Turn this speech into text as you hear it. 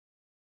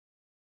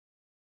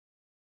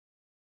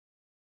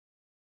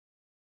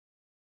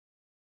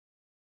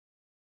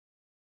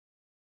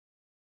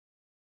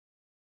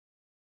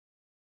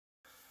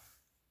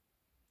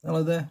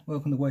Hello there,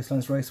 welcome to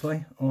Gaslands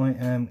Raceway. I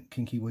am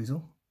Kinky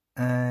Weasel,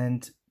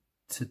 and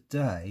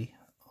today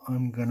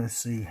I'm going to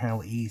see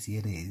how easy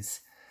it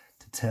is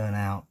to turn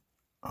out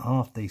a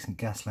half decent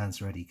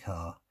Gaslands ready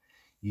car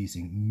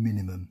using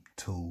minimum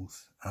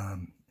tools,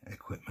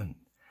 equipment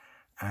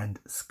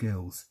and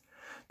skills.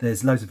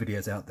 There's loads of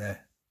videos out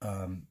there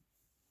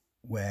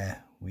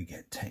where we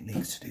get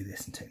techniques to do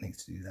this and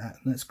techniques to do that,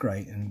 and that's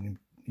great, and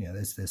you know,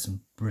 there's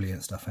some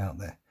brilliant stuff out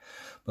there.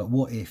 But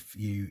what if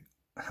you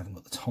haven't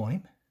got the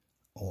time,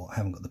 or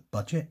haven't got the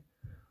budget,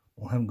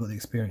 or haven't got the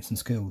experience and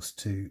skills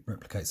to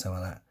replicate some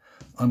of that?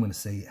 I'm going to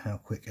see how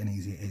quick and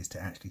easy it is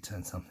to actually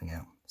turn something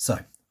out. So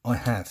I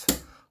have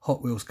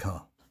Hot Wheels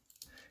car.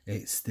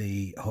 It's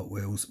the Hot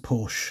Wheels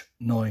Porsche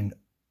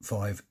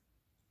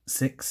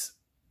 956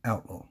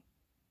 Outlaw.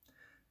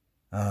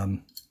 Nice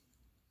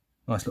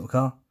little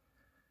car.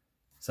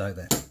 So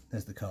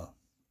there's the car.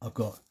 I've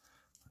got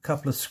a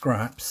couple of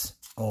scraps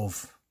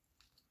of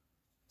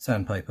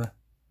sandpaper.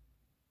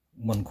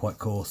 One quite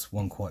coarse,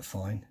 one quite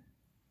fine.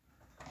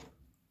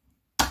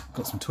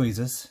 Got some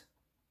tweezers,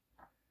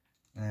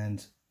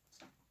 and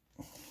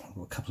I've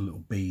got a couple of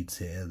little beads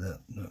here that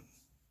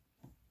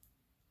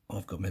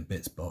I've got in my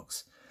bits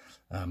box.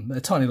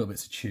 They're tiny little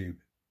bits of tube,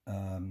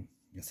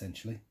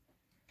 essentially.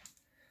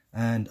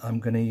 And I'm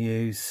going to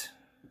use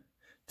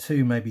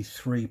 2, maybe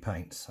 3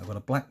 paints. I've got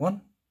a black one,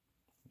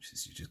 which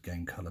is just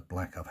game colour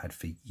black I've had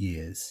for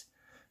years.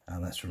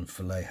 That's from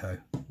Vallejo.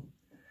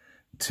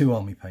 2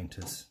 army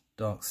painters,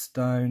 dark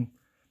stone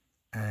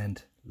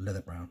and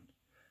leather brown,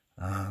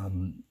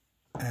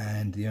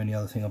 and the only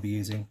other thing I'll be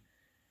using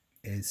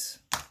is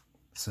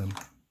some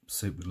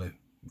super glue,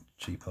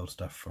 cheap old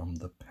stuff from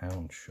the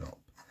pound shop.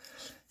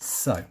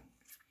 So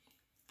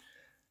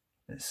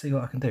let's see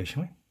what I can do,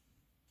 shall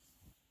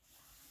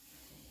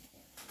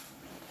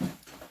we?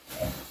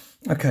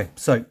 Okay,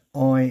 so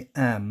I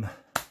am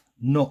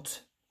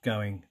not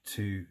going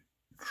to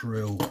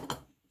drill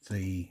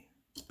the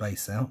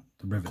base out,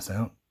 the rivets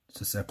out,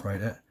 to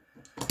separate it.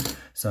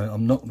 So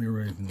I'm not going to be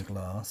removing the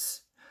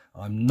glass,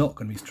 I'm not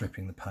going to be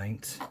stripping the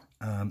paint,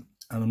 and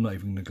I'm not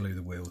even going to glue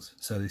the wheels.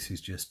 So this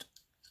is just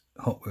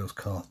Hot Wheels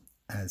car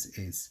as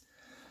is.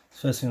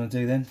 First thing I'll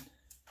do then,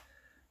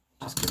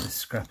 just get this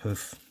scrap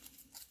of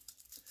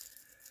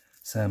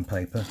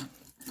sandpaper,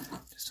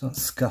 just start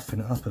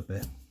scuffing it up a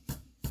bit.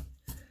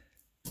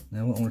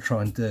 Now what I want to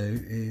try and do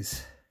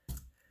is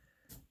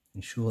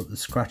ensure that the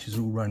scratches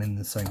are all running in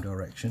the same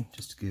direction,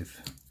 just to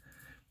give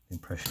the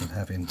impression of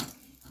having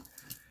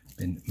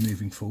been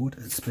moving forward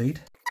at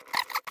speed.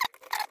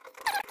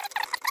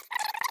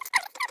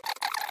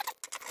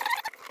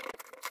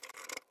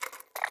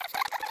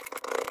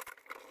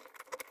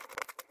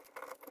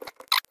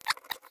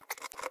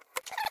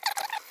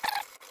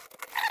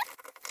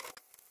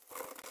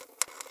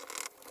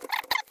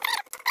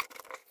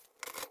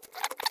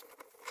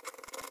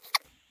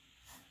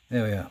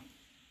 There we are.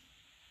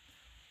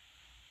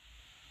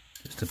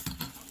 Just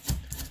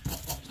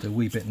a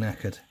wee bit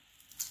knackered.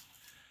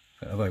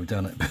 I've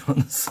overdone it, but on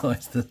the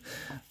sides the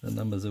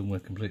numbers are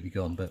almost completely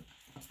gone, but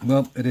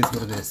well, it is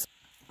what it is.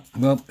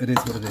 Well, it is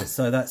what it is.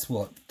 So that's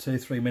what,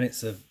 2-3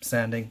 minutes of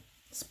sanding.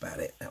 That's about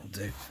it. That'll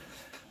do.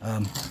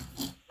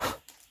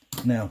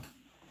 Now,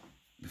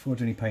 before I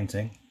do any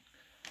painting,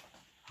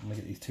 I'm gonna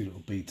get these 2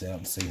 little beads out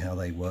and see how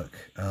they work,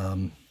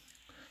 and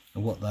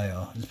what they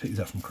are. I just picked these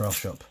up from Craft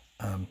Shop.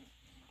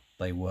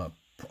 They were,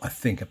 I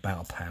think,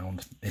 about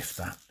 £1, if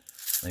that,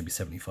 maybe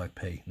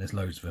 75p. And there's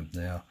loads of them.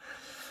 They are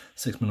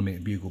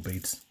 6mm bugle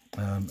beads,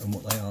 and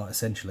what they are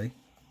essentially, I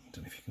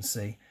don't know if you can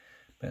see,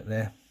 but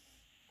they're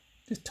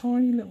just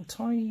tiny little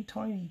tiny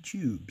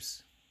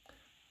tubes.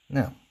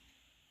 Now,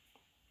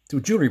 to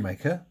a jewellery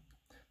maker,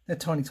 they're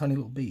tiny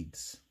little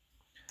beads.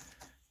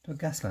 To a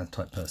Gaslands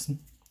type person,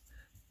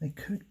 they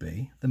could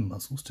be the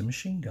muzzles to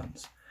machine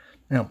guns.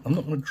 Now, I'm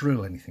not going to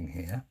drill anything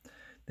here.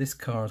 This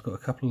car has got a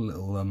couple of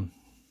little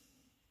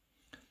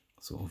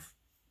sort of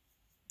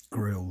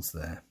grills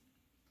there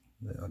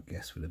that I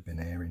guess would have been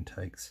air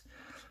intakes.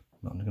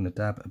 I'm going to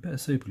dab a bit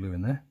of super glue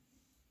in there,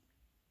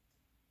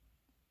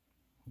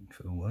 if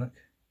it'll work.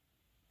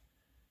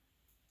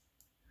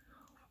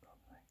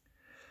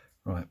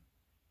 Right,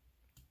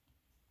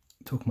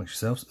 talk amongst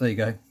yourselves. There you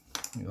go,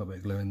 you've got a bit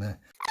of glue in there.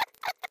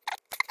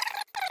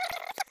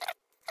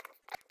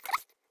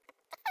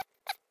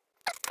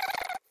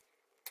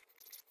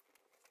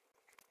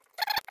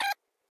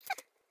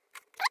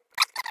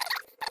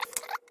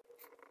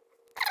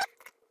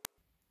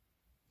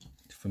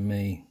 For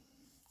me,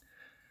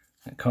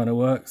 that kind of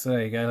works.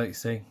 There you go, like you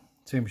see,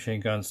 2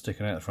 machine guns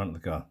sticking out the front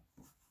of the car.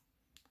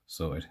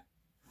 Sorted.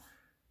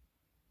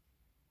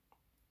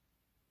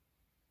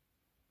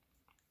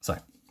 So,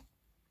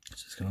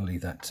 just going to leave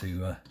that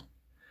to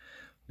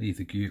leave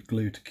the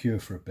glue to cure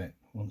for a bit.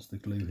 Once the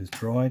glue has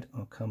dried,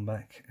 I'll come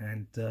back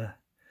and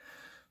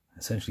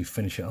essentially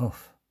finish it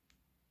off.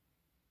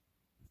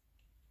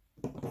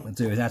 What I'll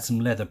do is add some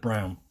leather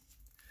brown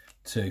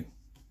to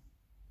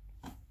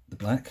the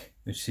black,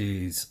 which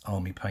is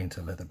Army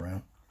Painter leather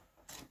brown.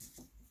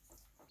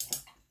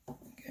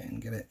 Again,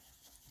 get it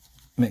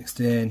mixed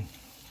in.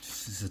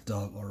 This is a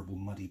dark, horrible,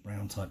 muddy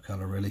brown type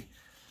colour really.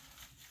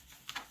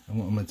 And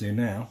what I'm going to do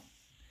now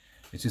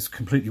is just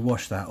completely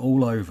wash that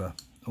all over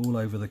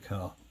the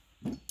car.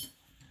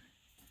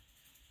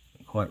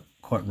 Quite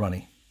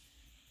runny.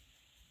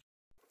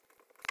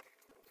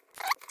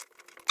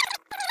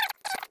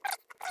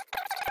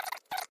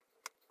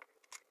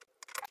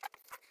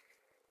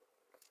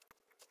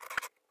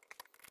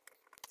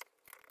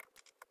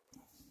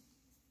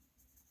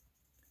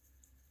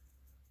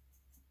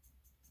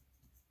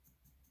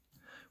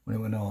 When it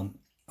went on,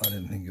 I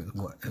didn't think it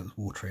was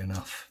watery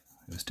enough.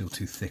 It was still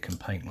too thick and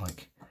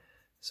paint-like.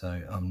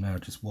 So I'm now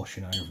just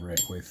washing over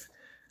it with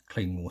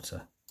clean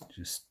water,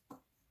 just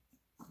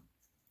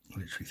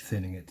literally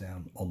thinning it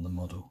down on the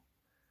model.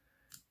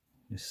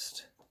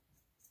 So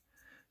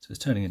it's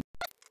turning in.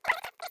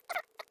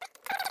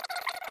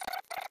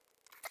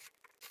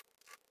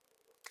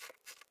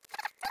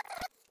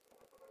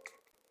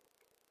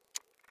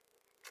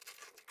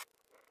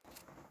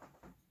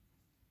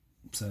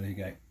 So there you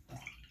go.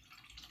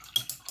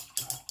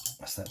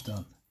 That's that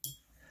done.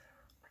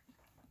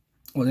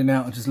 Well, then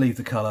now I'll just leave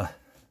the car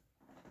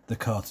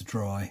to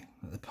dry,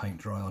 let the paint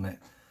dry on it,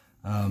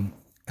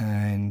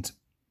 and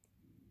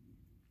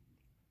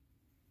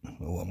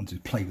what I'm going to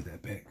do is play with it a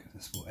bit, because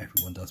that's what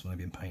everyone does when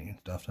they've been painting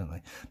stuff, don't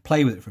they?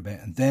 Play with it for a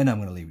bit, and then I'm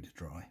going to leave it to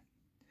dry,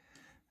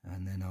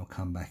 and then I'll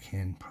come back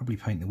in, probably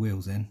paint the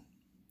wheels in,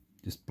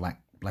 just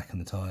blacken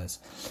the tyres,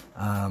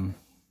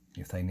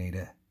 if they need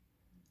it,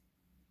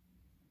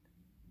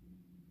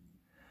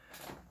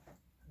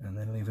 and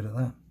then leave it at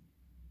that.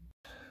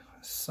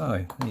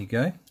 So there you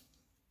go.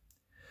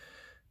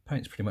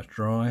 Paint's pretty much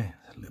dry.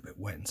 It's a little bit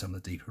wet in some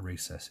of the deeper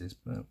recesses,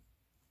 but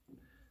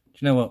do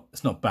you know what?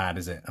 It's not bad,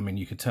 is it? I mean,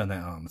 you could turn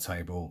that out on the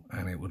table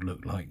and it would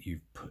look like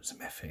you've put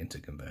some effort into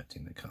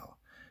converting the car.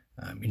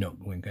 You're not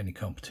going to any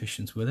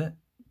competitions with it,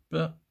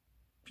 but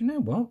do you know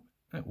what?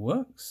 It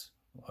works.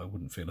 I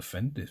wouldn't feel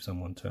offended if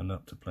someone turned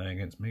up to play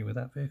against me with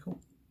that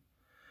vehicle.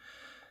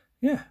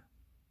 Yeah.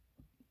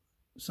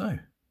 So,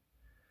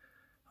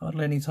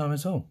 hardly any time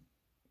at all.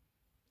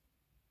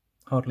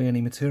 Hardly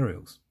any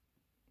materials.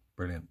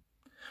 Brilliant.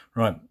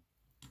 Right.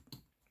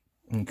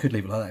 You could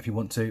leave it like that if you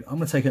want to. I'm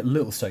going to take it a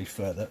little stage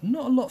further.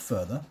 Not a lot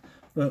further,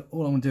 but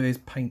all I'm going to do is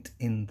paint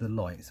in the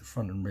lights, the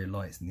front and rear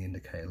lights and the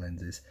indicator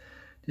lenses,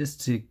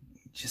 just to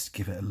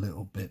give it a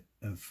little bit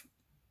of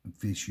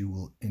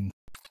visual in.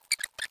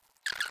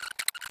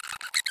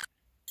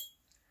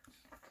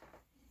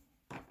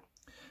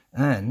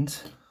 And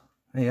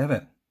there you have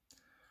it. As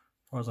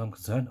far as I'm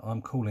concerned,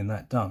 I'm calling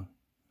that done.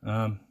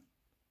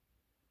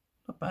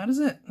 Not bad, is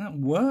it? That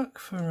work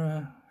for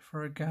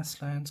a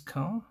Gaslands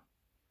car.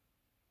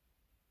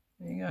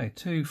 There you go,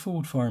 2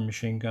 forward firing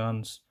machine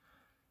guns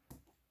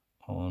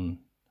on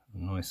a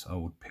nice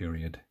old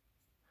period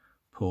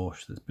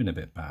Porsche that's been a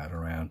bit battered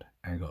around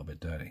and got a bit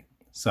dirty.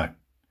 So,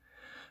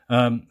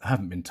 I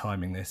haven't been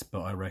timing this,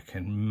 but I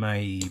reckon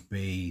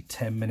maybe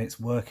 10 minutes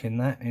work in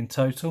that in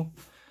total,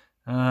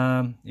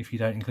 if you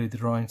don't include the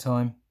drying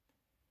time.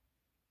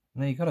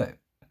 And there you got it,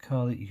 a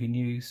car that you can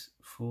use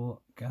for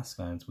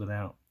Gaslands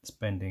without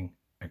spending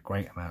a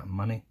great amount of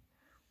money,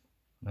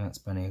 without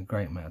spending a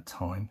great amount of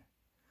time,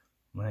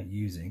 without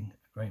using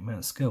a great amount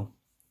of skill.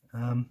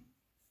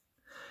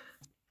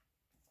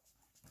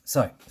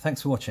 So,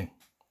 thanks for watching.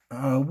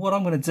 What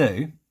I'm going to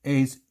do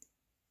is,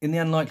 in the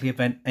unlikely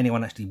event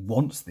anyone actually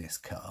wants this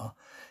car,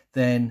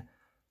 then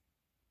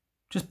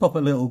just pop a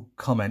little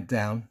comment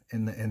down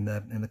in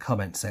the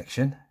comment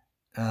section,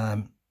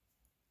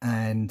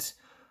 and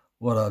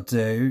what I'll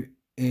do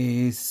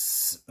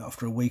is,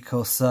 after a week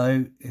or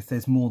so, if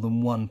there's more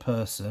than one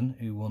person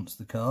who wants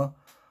the car,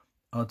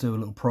 I'll do a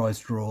little prize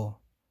draw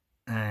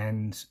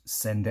and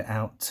send it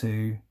out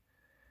to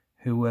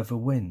whoever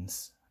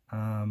wins.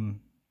 And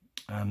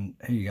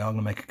here you go, I'm going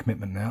to make a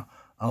commitment now.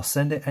 I'll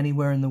send it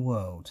anywhere in the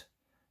world.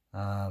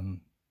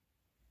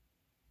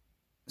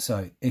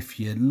 So if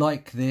you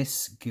like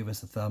this, give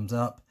us a thumbs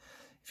up.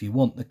 If you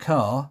want the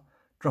car,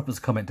 drop us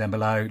a comment down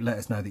below, let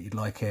us know that you'd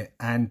like it,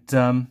 and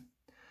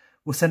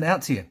we'll send it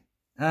out to you.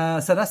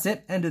 So that's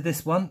it, end of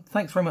this one.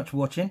 Thanks very much for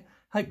watching.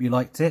 Hope you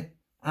liked it.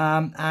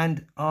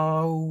 And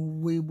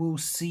we will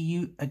see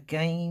you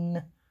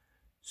again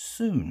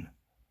soon.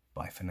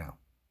 Bye for now.